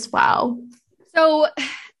just wow. So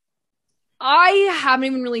I haven't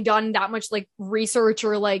even really done that much like research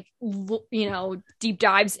or like, deep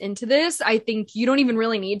dives into this. I think you don't even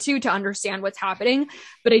really need to understand what's happening.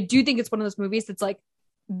 But I do think it's one of those movies that's like,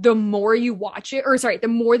 the more you watch it, the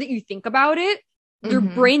more that you think about it, your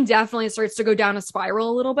brain definitely starts to go down a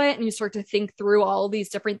spiral a little bit, and you start to think through all these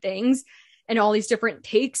different things and all these different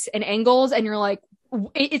takes and angles. And you're like,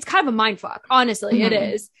 it's kind of a mind fuck. Honestly, it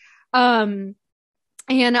is. And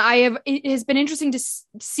it has been interesting to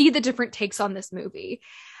see the different takes on this movie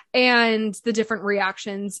and the different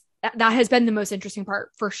reactions. That has been the most interesting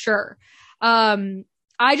part for sure.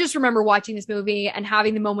 I just remember watching this movie and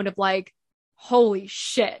having the moment of like, holy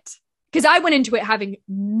shit. Because I went into it having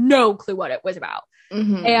no clue what it was about.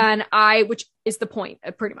 And which is the point,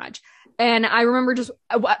 pretty much. And I remember just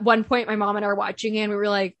at one point, my mom and I were watching it and we were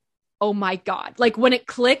like, oh my God. Like when it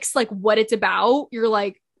clicks, like what it's about, you're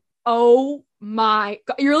like, oh my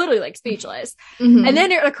God. You're literally like speechless. Mm-hmm. And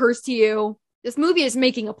then it occurs to you, this movie is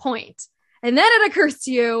making a point. And then it occurs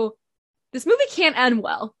to you, this movie can't end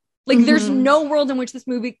well. Like there's no world in which this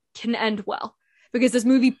movie can end well because this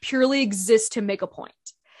movie purely exists to make a point.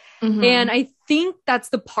 And I think that's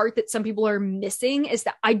the part that some people are missing is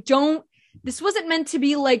that this wasn't meant to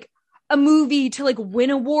be like a movie to like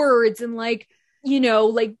win awards and like, you know,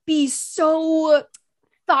 like be so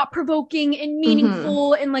thought-provoking and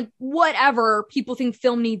meaningful and like whatever people think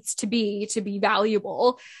film needs to be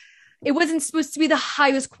valuable. It wasn't supposed to be the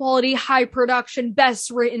highest quality, high production,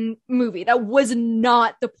 best written movie. That was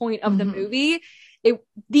not the point of the movie.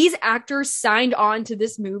 These actors signed on to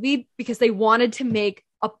this movie because they wanted to make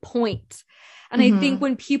a point. And I think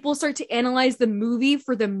when people start to analyze the movie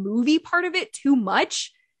for the movie part of it too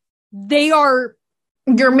much, you're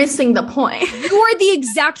missing the point. You are the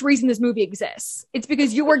exact reason this movie exists. It's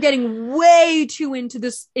because you are getting way too into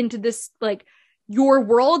this like your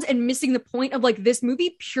world and missing the point of like this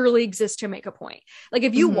movie purely exists to make a point. Like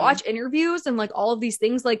if you watch interviews and like all of these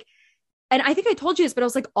things, like, and I think I told you this, but I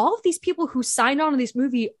was like, all of these people who signed on to this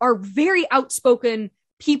movie are very outspoken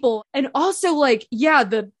people. And also like, yeah,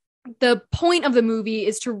 the point of the movie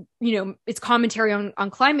is to, you know, it's commentary on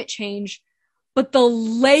climate change, but the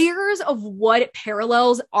layers of what it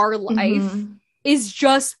parallels our life is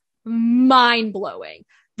just mind blowing.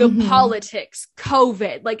 The politics,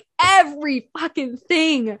 COVID, like every fucking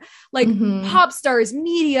thing, like pop stars,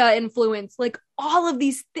 media influence, like all of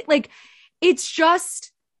these, like it's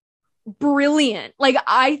just brilliant. Like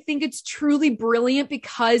I think it's truly brilliant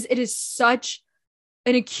because it is such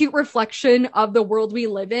an acute reflection of the world we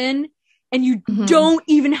live in. And you don't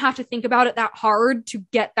even have to think about it that hard to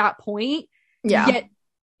get that point. Yeah. Yet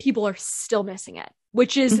people are still missing it,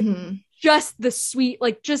 which is just the sweet,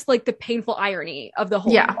 like, just like the painful irony of the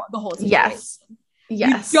whole situation.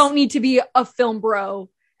 Yes. You don't need to be a film bro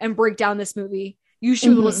and break down this movie. You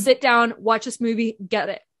should be able to sit down, watch this movie, get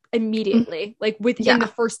it immediately. Like within the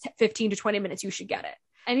first 15 to 20 minutes, you should get it.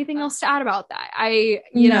 Anything else to add about that?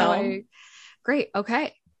 Great.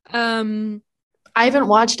 Okay. I haven't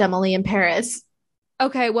watched Emily in Paris.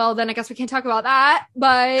 Okay, well then I guess we can't talk about that,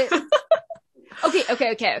 but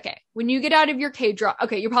okay. When you get out of your K-drama,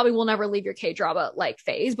 okay, you probably will never leave your K-drama like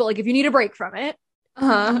phase, but like if you need a break from it,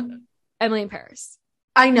 Emily in Paris.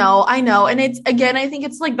 I know. And it's, again, I think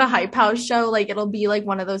it's like the Hype House show. Like it'll be like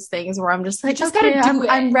one of those things where I'm just like,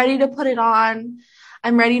 I'm ready to put it on.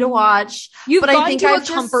 I'm ready to watch. I think I've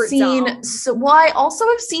just seen, I also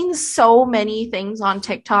have seen so many things on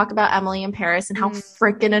TikTok about Emily in Paris and how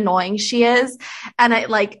freaking annoying she is. And it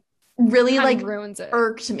like really like ruins it.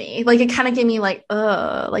 Irked me. Like it kind of gave me like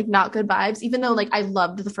not good vibes, even though like I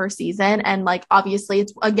loved the first season. And like, obviously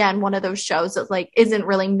it's again, one of those shows that like isn't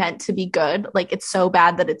really meant to be good. Like it's so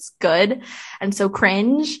bad that it's good and so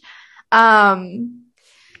cringe. So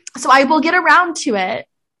I will get around to it.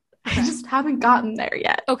 I just haven't gotten there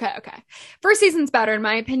yet. Okay. First season's better in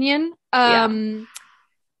my opinion. I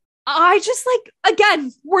just like,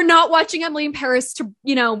 again, we're not watching Emily in Paris to,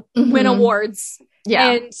 you know, win awards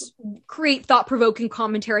and create thought-provoking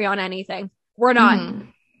commentary on anything. We're not.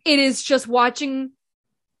 It is just watching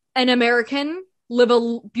an American live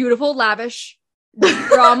a beautiful, lavish,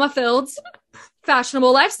 drama-filled,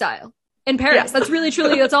 fashionable lifestyle in Paris. That's really,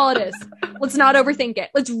 truly, that's all it is. Let's not overthink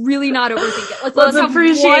it. Let's really not overthink it. Let's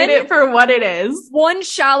appreciate it for what it is. One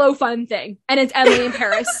shallow, fun thing. And it's Emily in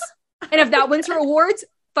Paris. And if that wins her awards,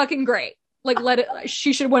 fucking great. Like,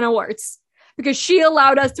 she should win awards. Because she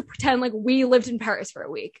allowed us to pretend like we lived in Paris for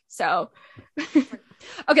a week. So, okay,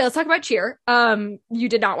 let's talk about Cheer. You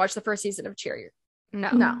did not watch the first season of Cheer.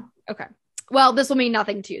 No. Okay. Well, this will mean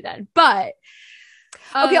nothing to you then. But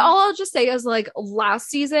okay, all I'll just say is like last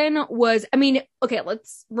season was, I mean, okay,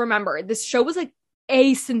 let's remember this show was like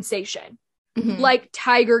a sensation, like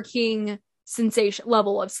Tiger King sensation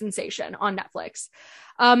level of sensation on Netflix.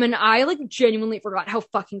 And I like genuinely forgot how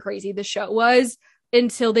fucking crazy the show was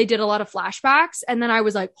until they did a lot of flashbacks. And then I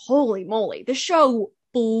was like, holy moly, the show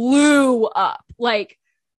blew up, like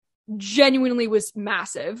genuinely was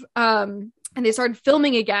massive. And they started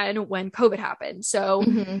filming again when COVID happened. So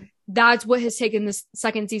that's what has taken this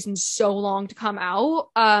second season so long to come out.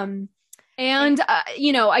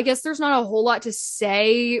 You know, I guess there's not a whole lot to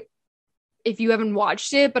say if you haven't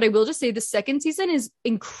watched it, but I will just say the second season is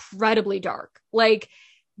incredibly dark, like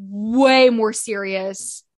way more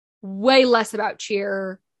serious, way less about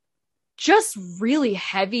cheer, just really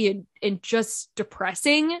heavy and just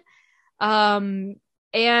depressing. And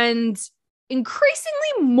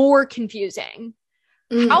increasingly more confusing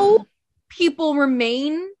how people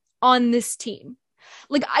remain on this team.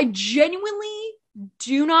 Like, I genuinely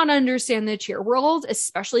do not understand the cheer world,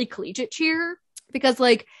 especially collegiate cheer, because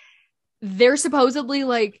like they're supposedly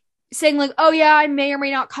like saying like, oh yeah, I may or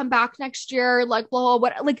may not come back next year, like blah, blah,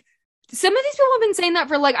 what. Like, some of these people have been saying that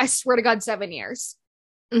for like, I swear to God, 7 years.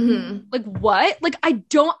 Like, what? Like, I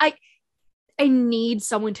need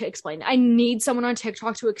someone to explain. I need someone on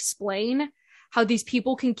TikTok to explain how these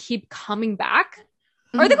people can keep coming back.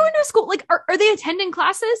 Are they going to school? Like, are they attending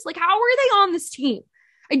classes? Like, how are they on this team?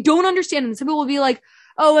 I don't understand. And some people will be like,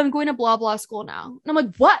 oh, I'm going to blah, blah school now. And I'm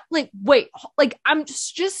like, what? Like, wait, like, I'm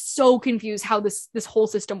just so confused how this whole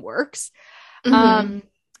system works. And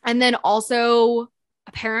then also,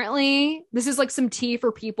 apparently, this is like some tea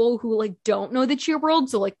for people who like don't know the cheer world.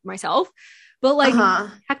 So like myself, but like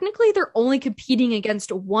technically they're only competing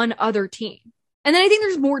against one other team. And then I think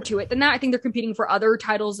there's more to it than that. I think they're competing for other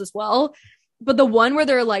titles as well. But the one where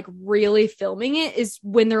they're like really filming it is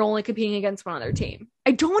when they're only competing against one other team.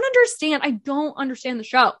 I don't understand the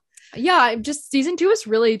show. Yeah, just season 2 is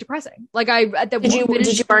really depressing. Like did you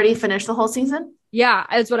already finish the whole season? Yeah,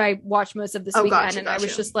 that's what I watched most of this weekend. Gotcha. And I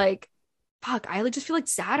was just like, fuck, I just feel like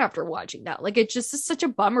sad after watching that. Like, it just is such a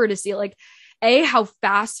bummer to see like A, how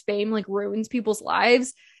fast fame like ruins people's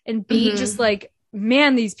lives, and B, just like,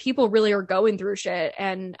 man, these people really are going through shit.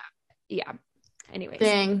 And yeah, anyways.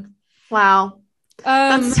 Dang. Wow.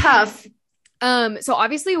 That's tough. So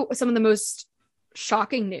obviously some of the most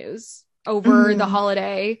shocking news over the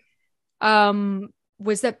holiday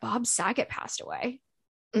was that Bob Saget passed away.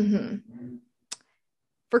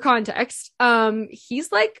 For context,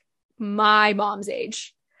 he's like my mom's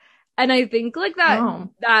age. And I think like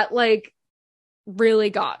that like really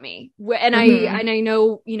got me. And I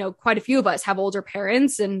know, you know, quite a few of us have older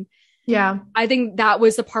parents, and yeah, I think that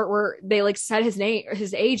was the part where they like said his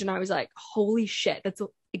age, and I was like, holy shit, that's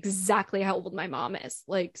exactly how old my mom is.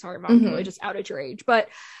 Like, sorry, mom, really just outed your age. But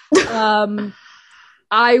that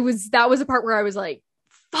was the part where I was like,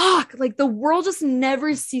 fuck, like the world just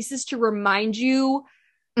never ceases to remind you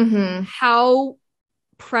how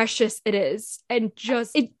precious it is. And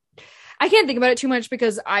just I can't think about it too much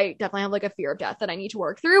because I definitely have like a fear of death that I need to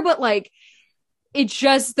work through, but like, it's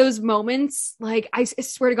just those moments, like, I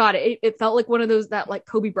swear to God, it felt like one of those, that like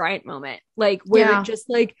Kobe Bryant moment, like where it just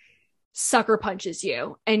like sucker punches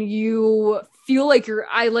you and you feel like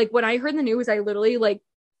when I heard the news, I literally like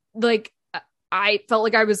I felt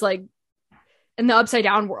like I was like in the upside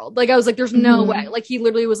down world. Like, I was like, there's no way. Like, he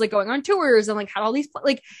literally was like going on tours and like had all these,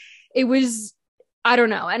 like, it was, I don't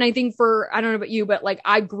know. And I think I don't know about you, but like,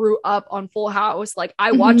 I grew up on Full House. Like,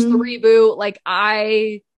 I watched the reboot, like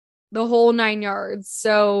the whole 9 yards.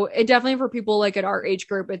 So it definitely, for people like at our age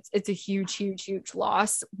group, it's a huge, huge, huge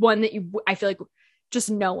loss. One that I feel like just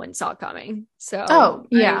no one saw coming. So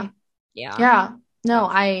yeah. No,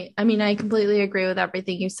 I mean, I completely agree with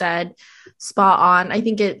everything you said. Spot on. I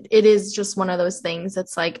think it is just one of those things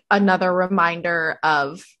that's like another reminder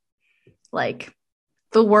of like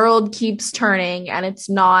the world keeps turning, and it's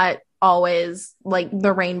not always like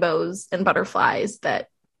the rainbows and butterflies that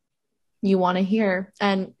you want to hear.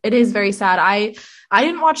 And it is very sad. I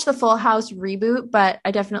didn't watch the Full House reboot, but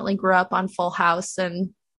I definitely grew up on Full House,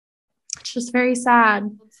 and it's just very sad.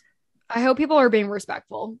 I hope people are being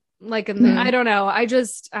respectful. Like, I don't know. I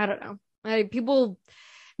don't know.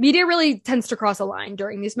 Media really tends to cross a line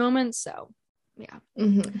during these moments. So yeah.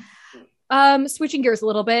 Switching gears a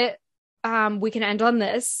little bit. We can end on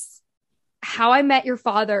this. How I Met Your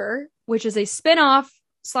Father, which is a spin-off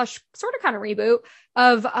 / sort of kind of reboot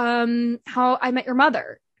of How I Met Your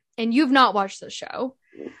Mother. And you've not watched the show.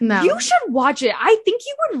 No. You should watch it. I think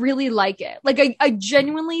you would really like it. Like, I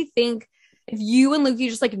genuinely think if you and Lukey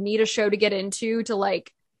just like need a show to get into to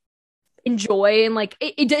like enjoy, and like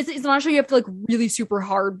it's not a show you have to like really super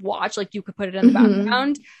hard watch. Like, you could put it in the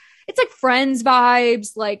background. It's like Friends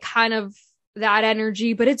vibes, like kind of that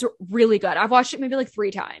energy, but it's really good. I've watched it maybe like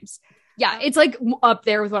 3 times. Yeah, it's like up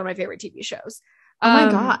there with one of my favorite TV shows. Oh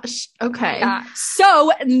my gosh. Okay. Yeah.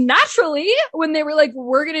 So naturally, when they were like,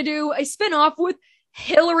 we're going to do a spinoff with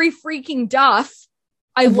Hillary freaking Duff.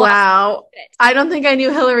 Wow. I don't think I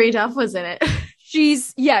knew Hillary Duff was in it.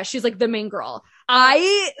 She's like the main girl.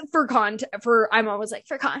 For context, but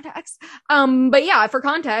yeah, for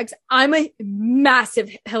context, I'm a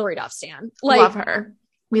massive Hillary Duff stan. Like, love her.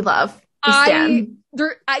 We love. I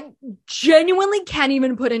genuinely can't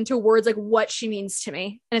even put into words like what she means to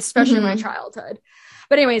me, and especially in my childhood.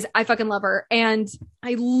 But anyways, I fucking love her, and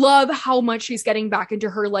I love how much she's getting back into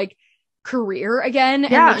her like career again.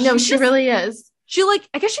 Yeah, and, like, she really is. She like,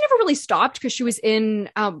 I guess she never really stopped because she was in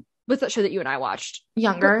what's that show that you and I watched?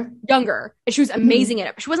 Younger. And she was amazing in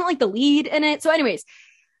it, but she wasn't like the lead in it. So anyways,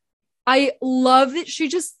 I love that she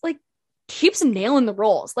just like keeps nailing the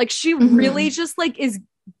roles. Like she really just like is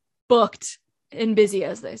booked and busy,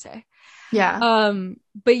 as they say. Yeah.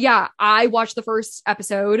 But yeah, I watched the first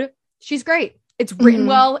episode. She's great. It's written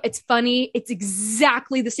well. It's funny. It's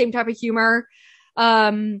exactly the same type of humor.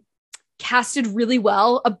 Casted really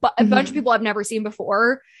well. A bunch of people I've never seen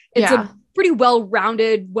before. It's a pretty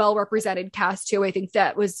well-rounded, well-represented cast too. I think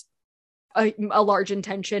that was a large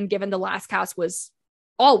intention, given the last cast was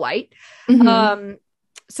all white.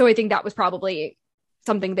 So I think that was probably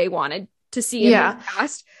something they wanted to see in the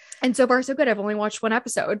cast. And so far so good. I've only watched one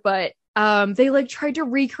episode, but they like tried to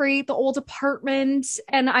recreate the old apartment,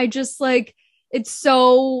 and I just like, it's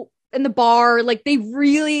so in the bar, like they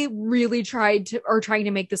really, really trying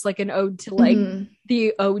to make this like an ode to like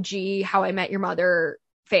the OG How I Met Your Mother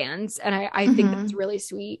fans. And I think that's really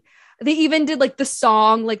sweet. They even did like the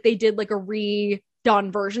song, like they did like a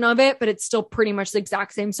redone version of it, but it's still pretty much the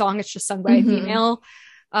exact same song. It's just sung by a female.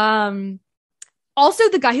 Also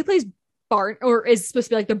the guy who plays Bart, or is supposed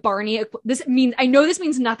to be like the Barney. I know this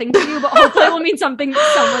means nothing to you, but hopefully it will mean something to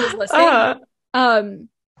someone who's listening.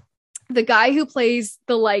 The guy who plays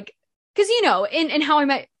the like, because you know, in How I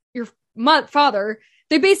Met Your Father,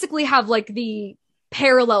 they basically have like the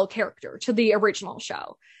parallel character to the original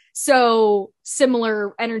show. So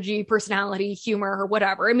similar energy, personality, humor, or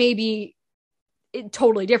whatever. It may be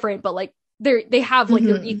totally different, but like they have like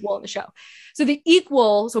their equal in the show. So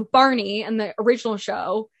Barney in the original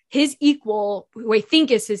show, his equal, who I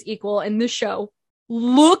think is his equal in this show,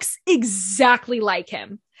 looks exactly like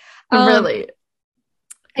him. Really?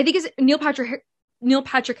 I think it's Neil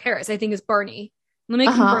Patrick Harris, I think, is Barney. Let me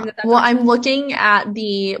confirm that. Well, I'm looking at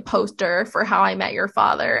the poster for How I Met Your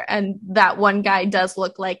Father, and that one guy does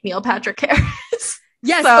look like Neil Patrick Harris.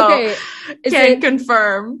 Yes, so, okay. Can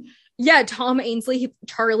confirm. Yeah, Tom Ainsley,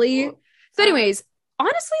 Charlie. So anyways,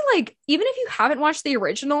 honestly, like, even if you haven't watched the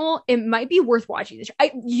original, it might be worth watching this.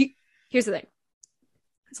 Here's the thing.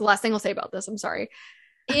 It's the last thing I'll say about this. I'm sorry.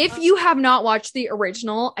 If you have not watched the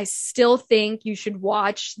original, I still think you should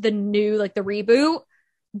watch the new, like the reboot,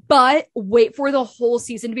 but wait for the whole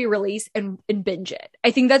season to be released and binge it.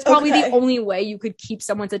 I think that's probably the only way you could keep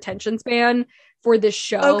someone's attention span for this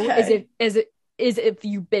show is if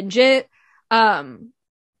you binge it.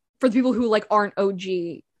 For the people who like aren't OG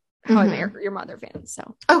How I Met Your Mother fans.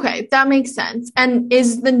 So okay, that makes sense. And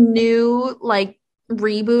is the new like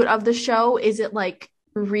reboot of the show, is it like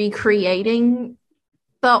recreating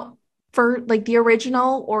the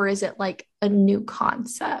original, or is it like a new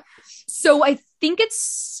concept? So I think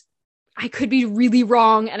I could be really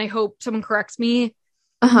wrong, and I hope someone corrects me.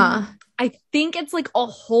 I think it's like a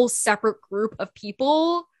whole separate group of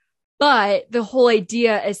people, but the whole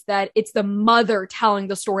idea is that it's the mother telling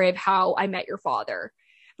the story of How I Met Your Father,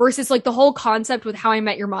 versus like the whole concept with How I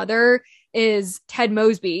Met Your Mother is Ted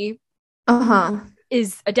Mosby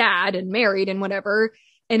is a dad and married and whatever,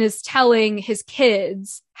 and is telling his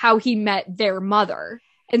kids how he met their mother.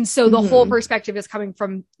 And so the whole perspective is coming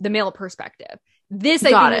from the male perspective. This,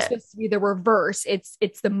 I think, is supposed to be the reverse. It's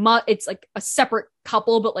like a separate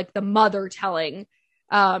couple, but like the mother telling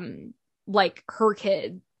like her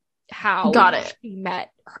kid how he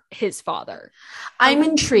met his father. I'm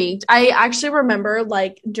intrigued. I actually remember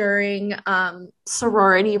like during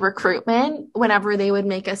sorority recruitment, whenever they would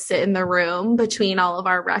make us sit in the room between all of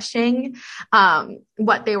our rushing,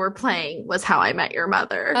 what they were playing was How I Met Your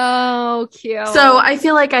Mother. Oh, cute. So I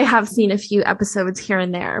feel like I have seen a few episodes here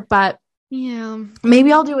and there, but yeah,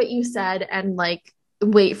 maybe I'll do what you said and like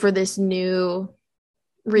wait for this new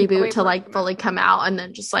reboot to like fully come out and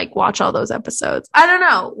then just like watch all those episodes. I don't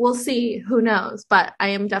know. We'll see. Who knows? But I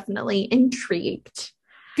am definitely intrigued.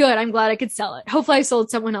 Good. I'm glad I could sell it. Hopefully I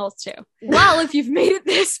sold someone else too. Well, if you've made it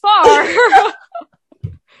this far,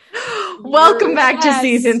 welcome back to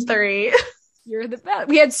season 3. You're the best.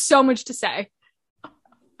 We had so much to say.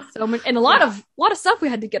 So much, and a lot of stuff we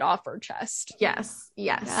had to get off our chest. Yes.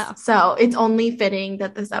 Yeah. So it's only fitting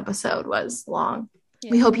that this episode was long.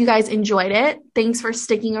 Yeah. We hope you guys enjoyed it. Thanks for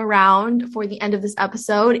sticking around for the end of this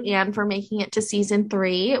episode and for making it to season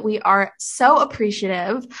 3. We are so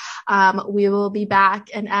appreciative. We will be back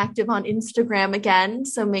and active on Instagram again,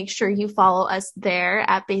 so make sure you follow us there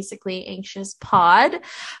at Basically Anxious Pod.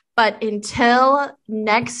 But until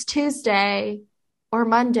next Tuesday or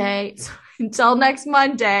Monday, until next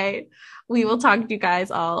Monday, we will talk to you guys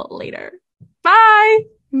all later. Bye.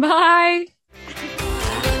 Bye.